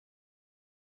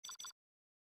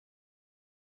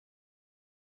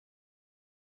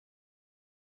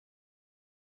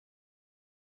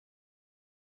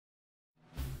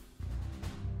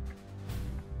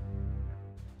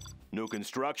New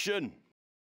construction,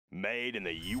 made in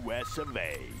the U.S. of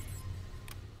A.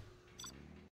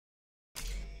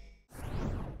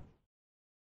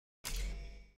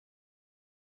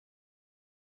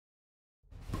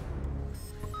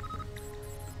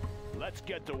 Let's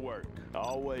get to work.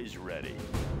 Always ready.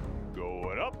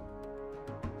 Going up.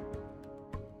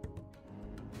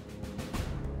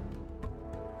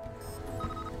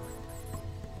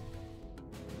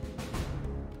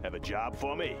 Have a job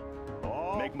for me?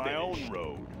 All Make my own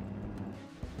road.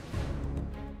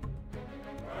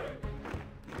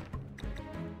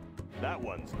 That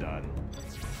one's done.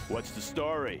 What's the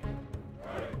story?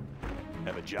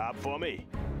 Have a job for me?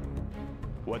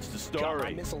 What's the story? Got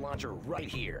my missile launcher right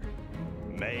here.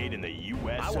 Made in the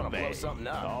U.S. I of want to A. blow something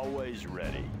up. Always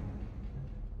ready.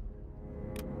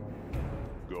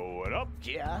 Going up.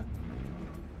 Yeah.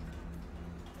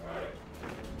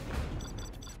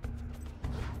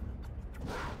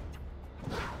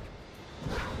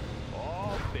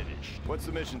 All finished. What's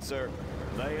the mission, sir?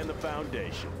 Laying the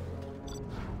foundation.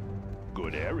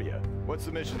 Good area. What's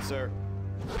the mission, sir?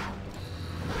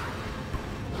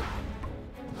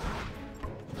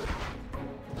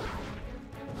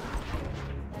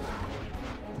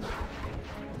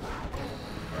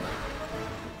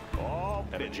 All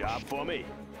finished. Have a job for me?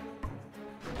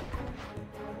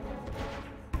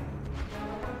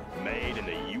 Made in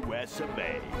the U.S. of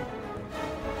A.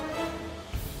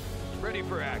 Ready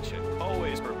for action.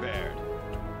 Always prepared.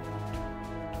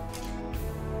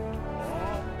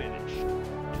 All finished.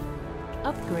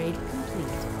 Upgrade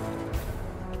complete.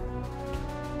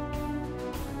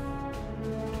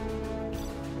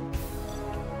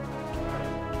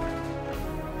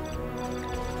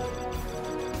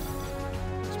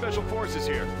 Special Forces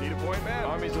here. Need a point man?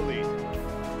 Army's elite.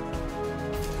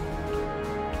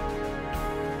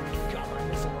 Got my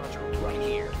missile launcher right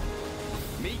here.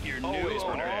 Meet your Always new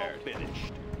owner. all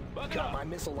finished. Got my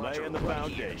missile launcher Laying the right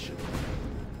foundation.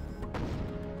 here.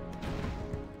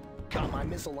 Got my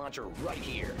missile launcher right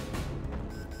here.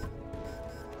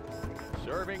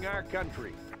 Serving our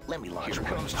country. Let me launch Here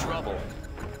one. comes trouble.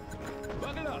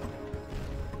 Bucket up.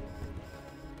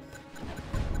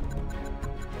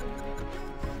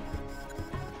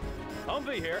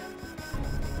 Humvee here.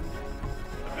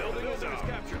 The building is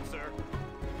captured, sir.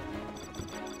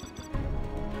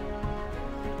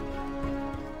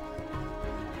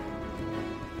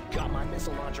 Got my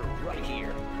missile launcher right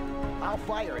here. I'll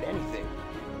fire at anything.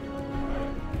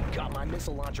 Got my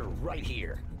missile launcher right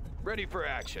here. Ready for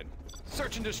action.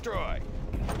 Search and destroy.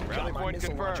 Rally Got my point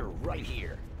missile launcher confirmed. right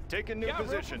here. Taking new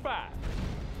position. Got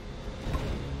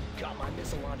my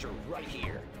missile launcher right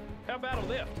here. How about a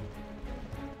lift?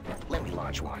 Let me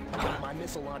launch one. Got my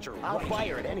missile launcher I'll right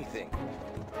fire at anything.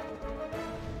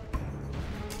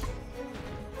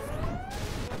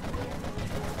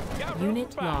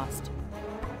 Unit lost.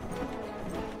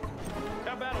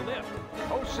 How about a lift?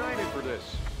 Oh, sign it for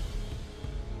this.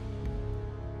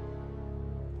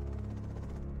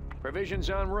 Provisions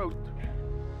en route.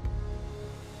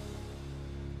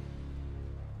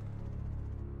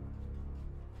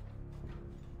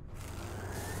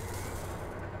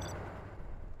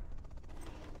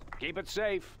 Keep it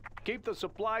safe. Keep the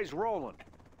supplies rolling.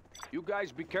 You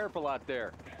guys be careful out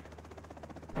there.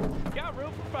 Got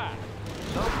room for 5.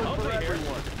 Something for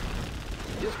everyone.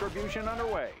 Distribution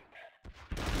underway.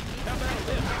 How about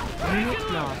this?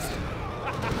 Unit lost.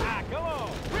 Come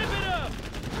on, rip it up!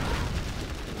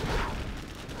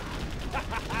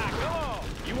 Come on!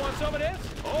 You want some of this?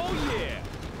 Oh yeah!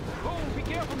 Oh, be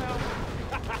careful now!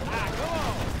 Come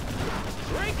on!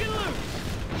 Break it loose!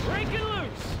 Break it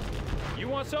loose! You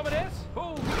want some of this?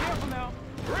 Oh, be careful now!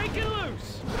 Break it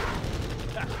loose!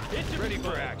 It should be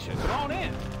for action. Come on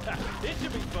in! It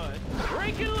should be fun.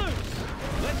 Break it loose!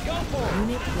 Let's go for it!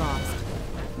 Unit lost.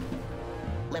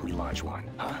 Let me launch one.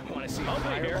 Want to see a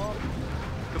Over here. fireball?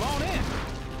 Come on in!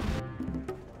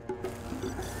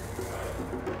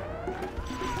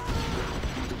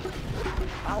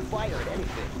 I'll fire at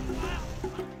anything.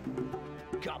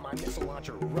 Got my missile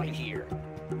launcher right here.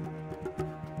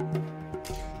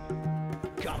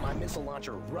 Got my missile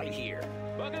launcher right here.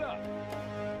 Buck it up!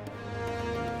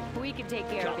 We can take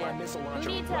care Got of my it. missile Who launcher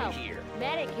needs right help? here.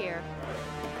 Medic here.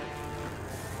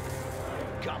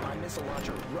 Got my missile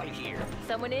launcher right here.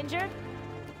 Someone injured?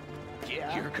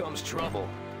 Yeah. Here comes trouble.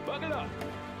 Buck it up!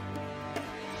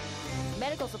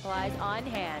 Medical supplies on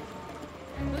hand.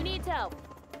 Who needs help?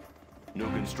 New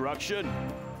construction.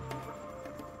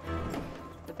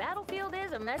 The battlefield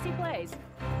is a messy place.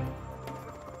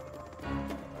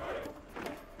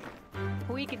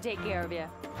 We can take care of you.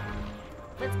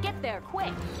 Let's get there,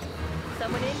 quick.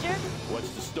 Someone injured?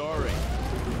 What's the story?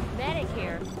 Medic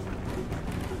here.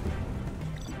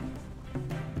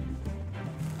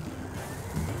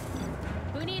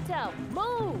 Who needs help?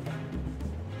 Move!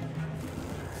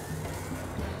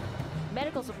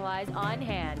 Medical supplies on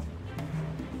hand.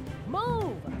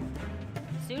 Move!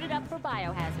 Suited up for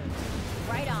biohazards.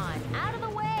 Right on. Out of the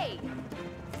way!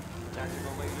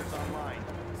 Tactical lasers online.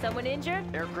 Someone injured?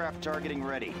 Aircraft targeting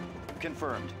ready.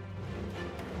 Confirmed.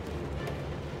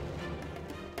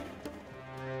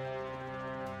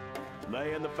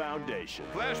 Laying the foundation.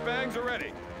 Flashbangs are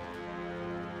ready.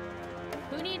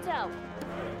 Who needs help?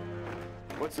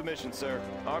 What's the mission, sir?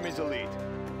 Army's elite.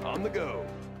 On the go.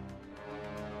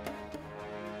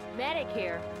 Medic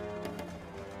here.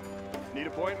 Need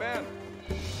a point man?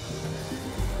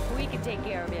 We can take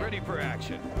care of you. Ready for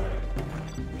action.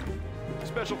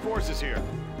 Special forces here.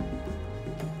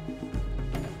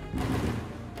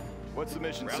 What's the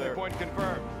mission, sir? Rally point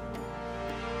confirmed.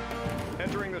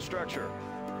 Entering the structure.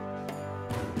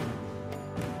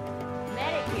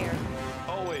 Medic here.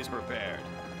 Always prepared.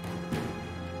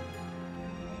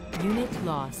 Unit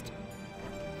lost.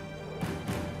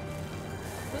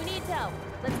 Who needs help?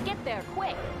 Let's get there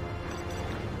quick.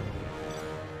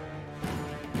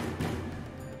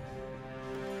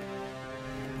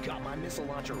 Got my missile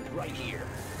launcher right here.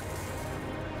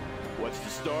 What's the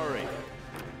story?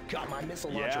 Got my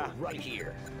missile launcher right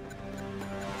here.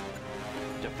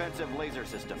 Defensive laser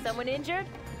systems. Someone injured?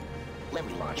 Let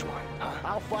me launch one.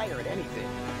 I'll fire at anything.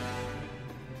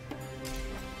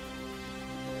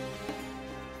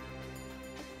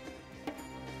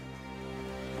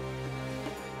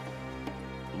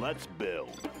 Let's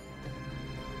build.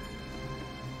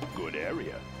 Good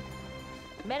area.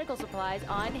 Medical supplies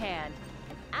on hand.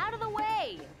 Out of the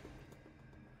way!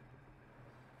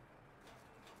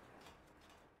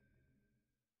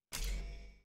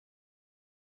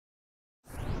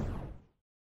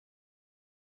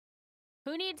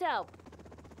 Who needs help?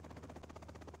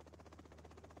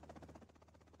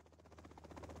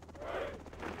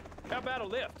 How about a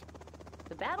lift?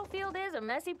 The battlefield is a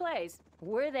messy place.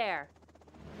 We're there.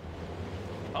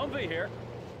 Humvee here.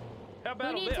 How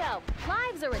about Who a needs lift? help?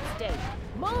 Lives are at stake.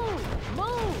 Move!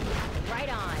 Move! Right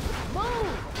on.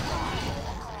 Move!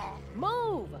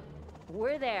 Move!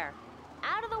 We're there.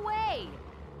 Out of the way!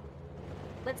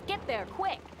 Let's get there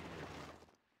quick.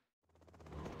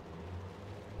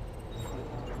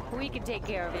 We can take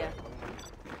care of you.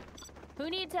 Who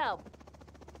needs help?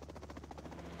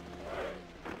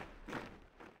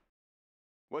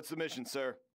 What's the mission,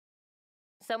 sir?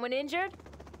 Someone injured?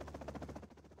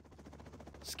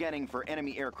 Scanning for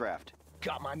enemy aircraft.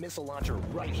 Got my missile launcher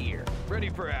right here. Ready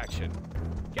for action.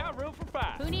 Got room for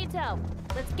 5. Who needs help?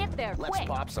 Let's get there Let's quick.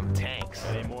 pop some tanks.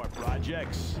 Any more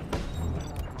projects?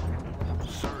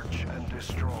 Search and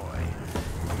destroy.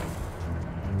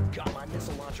 Got my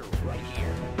missile launcher right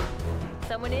here.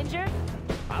 Someone injured?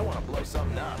 I want to blow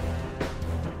something up.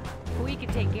 We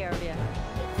can take care of you.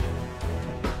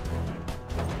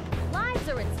 Lives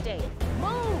are at stake.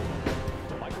 Move!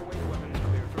 Microwave weapons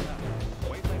cleared for now.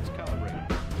 Wavelengths calibrated.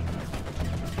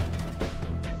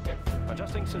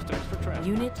 Adjusting systems for transport.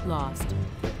 Unit lost.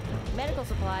 Medical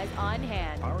supplies on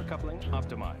hand. Power coupling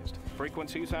optimized.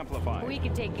 Frequencies amplified. We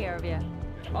can take care of you.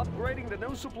 Upgrading the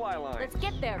new supply line. Let's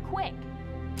get there quick.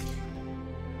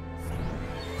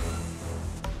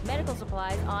 Medical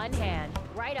supplies on hand.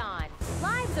 Right on.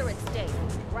 Lives are at stake.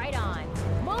 Right on.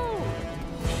 Move!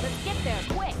 Let's get there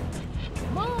quick.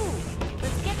 Move!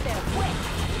 Let's get there quick.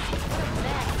 What a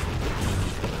mess.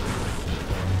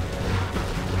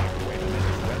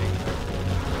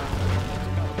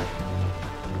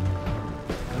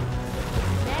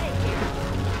 Medic here.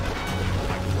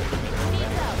 Who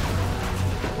needs help?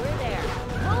 We're there.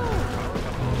 Move!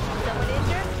 Someone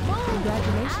injured? Move!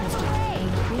 Congratulations, Out of the Jack. way!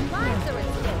 You've been Lives are at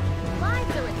stake.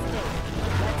 Lives are at stake.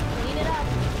 Let's clean it up.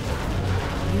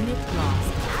 Unit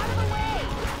lost. Out of the way!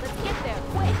 Let's get there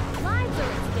quick. Lives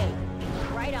are at stake.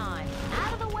 Right on.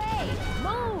 Out of the way!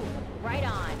 Move! Right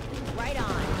on. Right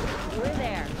on. We're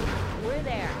there. We're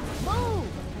there. Move!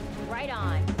 Right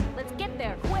on. Let's get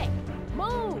there quick.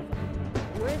 Move!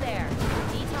 We're there.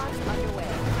 Detox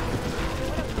underway.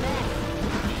 What a mess.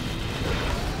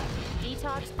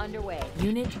 Detox underway.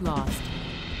 Unit lost.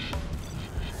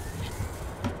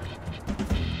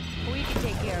 We can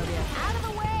take care of you. Out of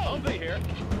the way! Humvee here.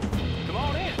 Come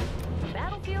on in. The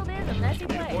battlefield is a messy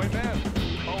Need a place. point man?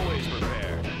 Always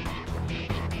prepared.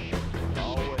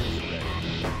 Always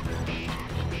ready.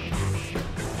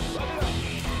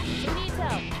 Who needs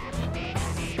help?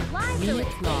 Lives are Unit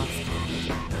at stake. lost.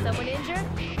 Someone injured?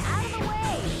 Out of the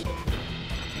way!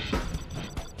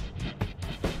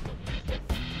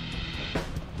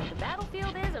 The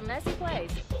battlefield is a messy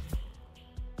place.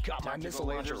 Got my missile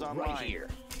launcher lasers right online. here.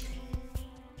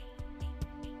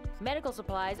 Medical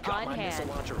supplies Got on my hand.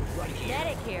 missile launcher right here.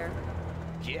 Medic here.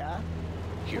 Yeah?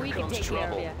 Here We can comes take care of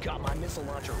trouble. ya. Got my missile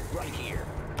launcher right here.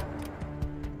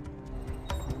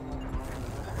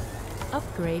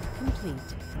 Upgrade complete.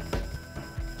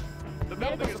 The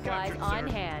Medical building is supplies captured, on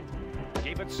sir. hand.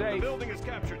 Keep it The safe. building is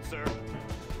captured, sir.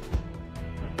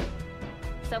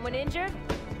 Someone injured?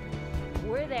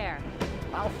 We're there.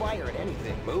 I'll fire at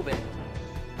anything. Moving.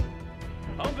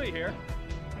 Humvee here.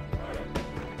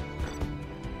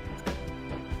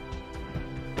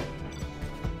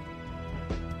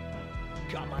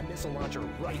 Got my missile launcher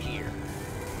right here.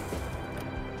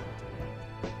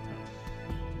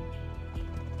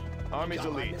 Army's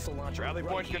Got my elite. missile launcher Rally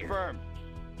right point here. confirmed.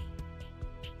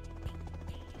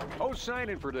 Who's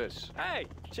signing for this? Hey,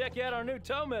 check out our new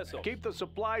tow missile. Keep the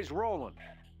supplies rolling.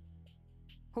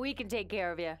 We can take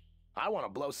care of you. I want to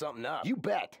blow something up. You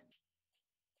bet.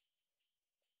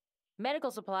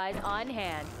 Medical supplies on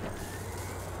hand.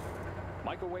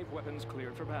 Microwave weapons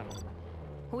cleared for battle.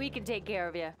 We can take care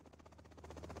of you.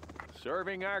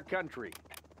 Serving our country.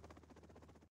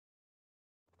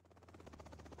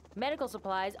 Medical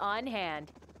supplies on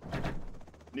hand.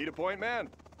 Need a point man?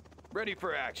 Ready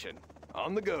for action.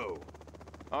 On the go.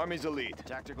 Army's elite.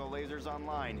 Tactical lasers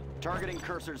online. Targeting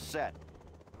cursors set.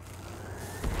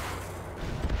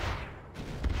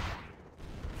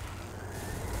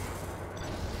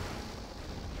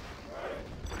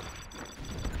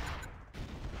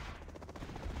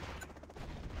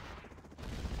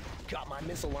 Got my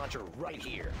missile launcher right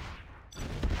here.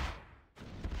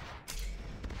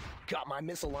 Got my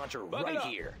missile launcher Bug it right up.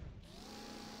 here.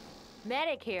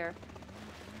 Medic here.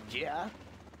 Yeah?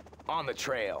 On the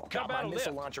trail. How Got my about a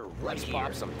missile lift? launcher right here. Let's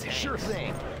pop some tanks. Sure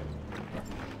thing.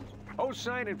 Who's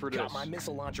signing for this? Got my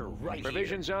missile launcher right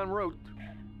Provisions en route.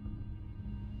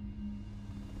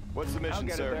 What's the I'll mission,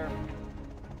 get sir? it there.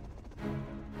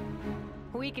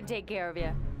 We can take care of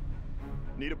you.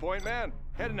 Need a point man?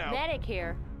 Heading out. Medic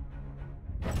here.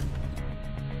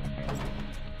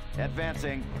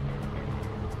 Advancing.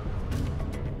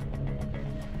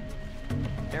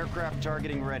 Aircraft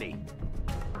targeting ready.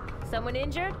 Someone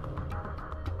injured?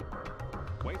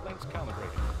 Wavelengths calibrated.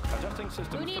 Adjusting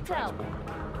systems Who needs for help? transport.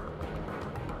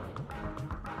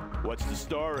 What's the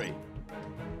story?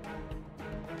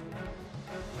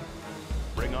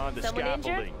 Bring on the Someone injured?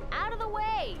 scaffolding. Out of the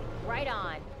way! Right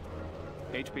on.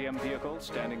 HPM vehicle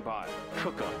standing by.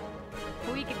 Cook up.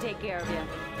 We can take care of you.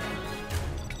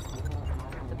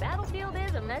 The battlefield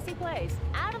is a messy place.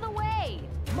 Out of the way!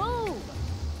 Move!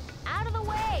 Out of the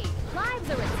way! Lives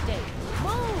are at stake.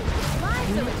 Move!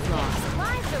 Lives are at stake.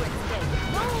 Lives are at stake.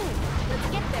 Move! Let's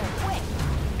get there quick.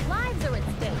 Lives are at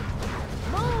stake.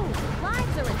 Move!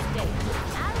 Lives are at stake.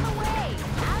 Out of the way!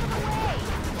 Out of the way!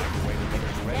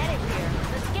 Medic here.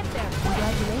 Let's get there quick.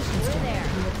 Congratulations, We're John. there.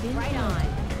 You have been Right on.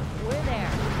 We're there.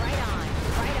 Right on.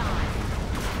 Right on.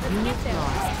 Let's Unit get there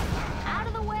lost. quick. Out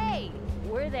of the way.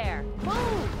 We're there.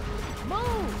 Move!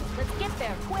 Move! Let's get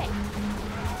there quick.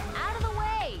 Out of the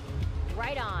way.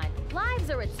 Right on. Lives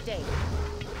are at stake.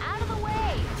 Out of the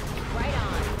way. Right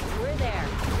on. We're there.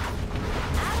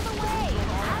 Out of the way.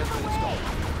 Out of the way.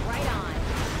 Right on.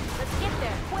 Let's get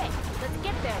there quick. Let's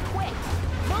get there quick.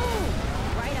 Move!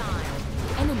 Right on.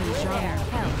 Enemy We're genre there.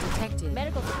 hell detected.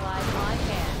 Medical supplies on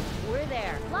hand. We're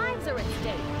there. Lives are at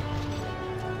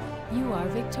stake. You are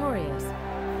victorious.